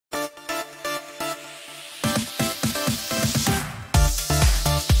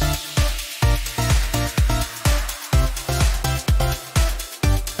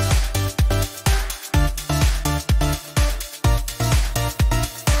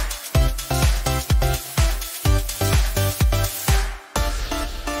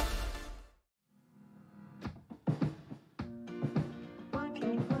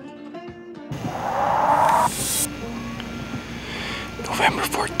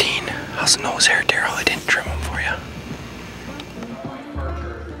13. How's the nose hair, Daryl? I didn't trim them for you.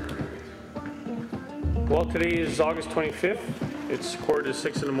 Well, today is August 25th. It's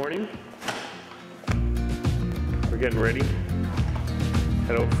 5:45 in the morning. We're getting ready.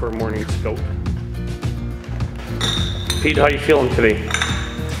 Head out for a morning scout. Pete, how you feeling today?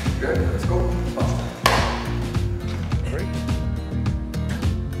 Good, let's go. Great.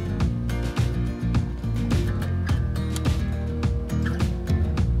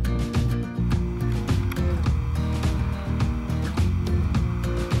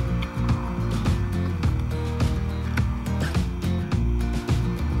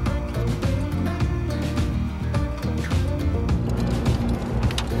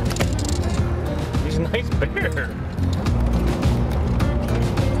 He's a nice bear.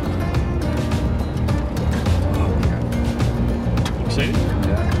 Excited?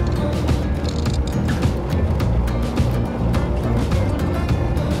 Yeah.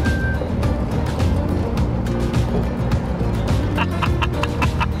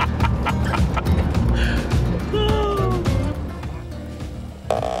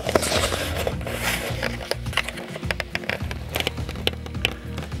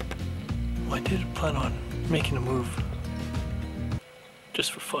 Well, I did plan on making a move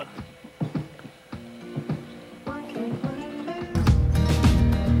just for fun.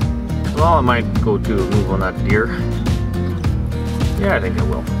 Well, I might go do a move on that deer. Yeah, I think I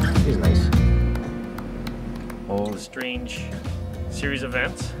will. He's nice. Oh, strange series of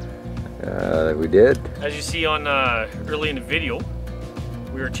events. We did. As you see on early in the video,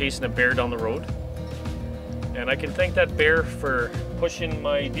 we were chasing a bear down the road. And I can thank that bear for pushing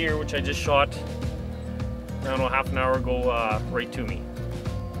my deer, which I just shot, I don't know, half an hour ago, right to me.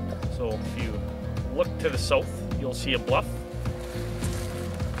 So if you look to the south, you'll see a bluff.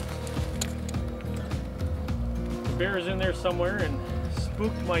 The bear is in there somewhere and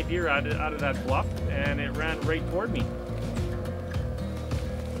spooked my deer out of that bluff, and it ran right toward me.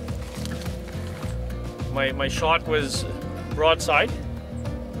 My shot was broadside,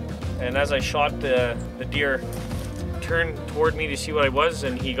 and as I shot, the deer turned toward me to see what I was,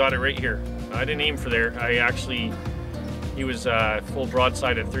 and he got it right here. I didn't aim for there. He was full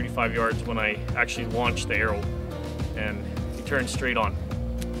broadside at 35 yards when I actually launched the arrow, and he turned straight on.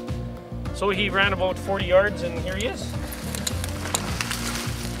 So he ran about 40 yards, and here he is.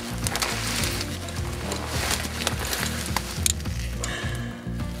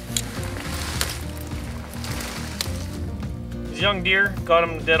 Young deer, got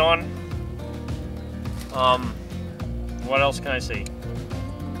him dead on. What else can I say?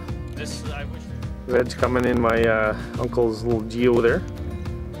 I wish. Red's coming in my uncle's little geo there.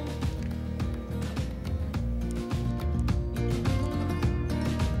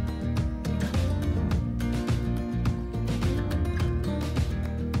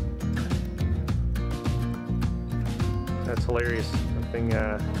 That's hilarious. That thing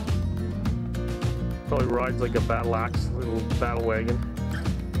probably rides like a battle axe, little battle wagon.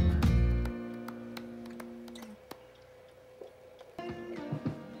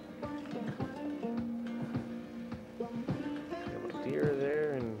 Got my deer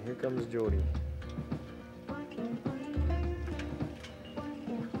there, and here comes Jody.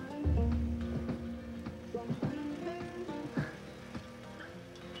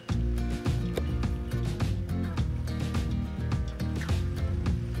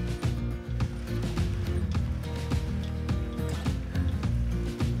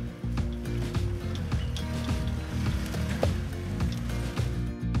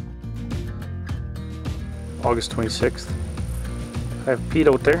 August 26th. I have Pete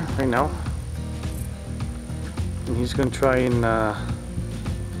out there right now, and he's going to try and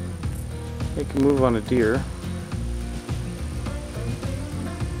make a move on a deer.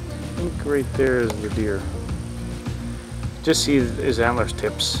 I think right there is the deer. Just see his antlers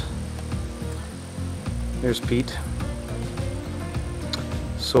tips. There's Pete.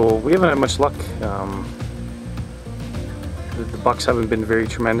 So we haven't had much luck. The bucks haven't been very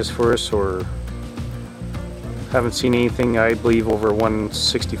tremendous for us, or haven't seen anything, I believe, over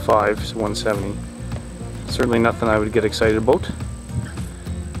 165 to 170. Certainly nothing I would get excited about,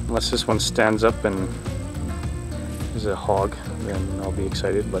 unless this one stands up and is a hog, then I'll be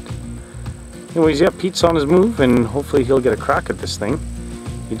excited. But anyways, yeah, Pete's on his move, and hopefully he'll get a crack at this thing.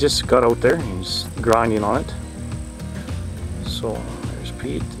 He just got out there, he's grinding on it. So there's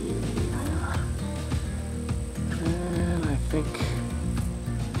Pete, and I think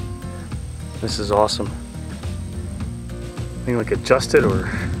this is awesome. I think like adjusted, or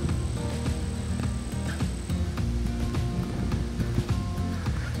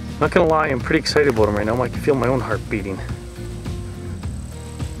not gonna lie, I'm pretty excited about him right now. I can feel my own heart beating.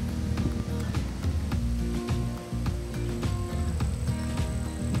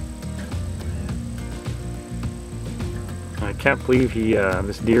 can't believe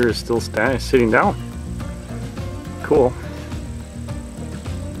this deer is still sitting down. Cool.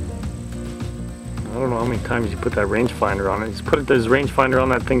 I don't know how many times you put that rangefinder on it. He's put his rangefinder on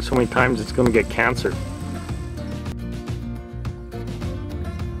that thing so many times it's going to get cancer.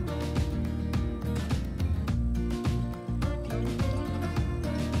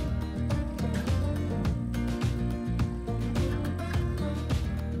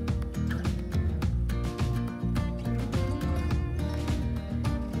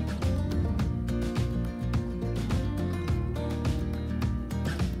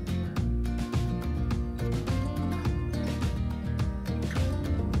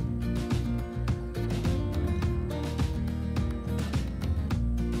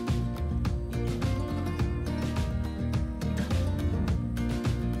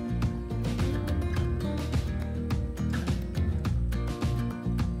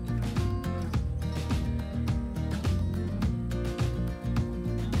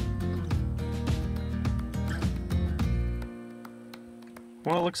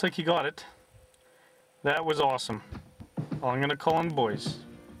 Well, it looks like he got it. That was awesome. I'm gonna call him boys.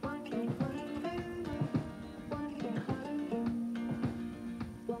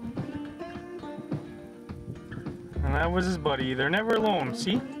 And that was his buddy. They're never alone,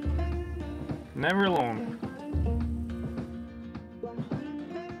 see? Never alone.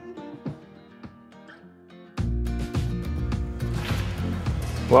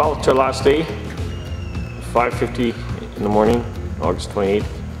 Well, it's our last day. 5:50 in the morning. August 28th.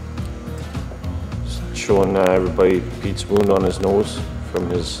 Just showing everybody Pete's wound on his nose from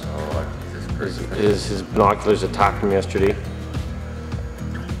his binoculars attacked him yesterday.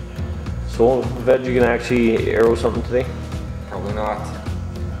 So, Veg, you gonna actually arrow something today? Probably not.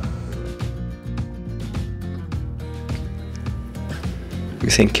 You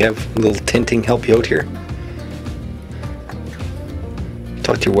think, Kev, a little tinting help you out here?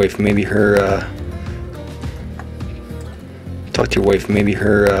 Talk to your wife, maybe her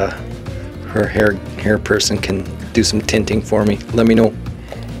her hair person can do some tinting for me. Let me know.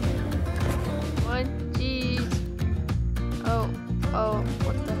 What? Jeez. Oh,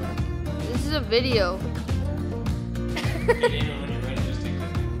 what the heck? This is a video.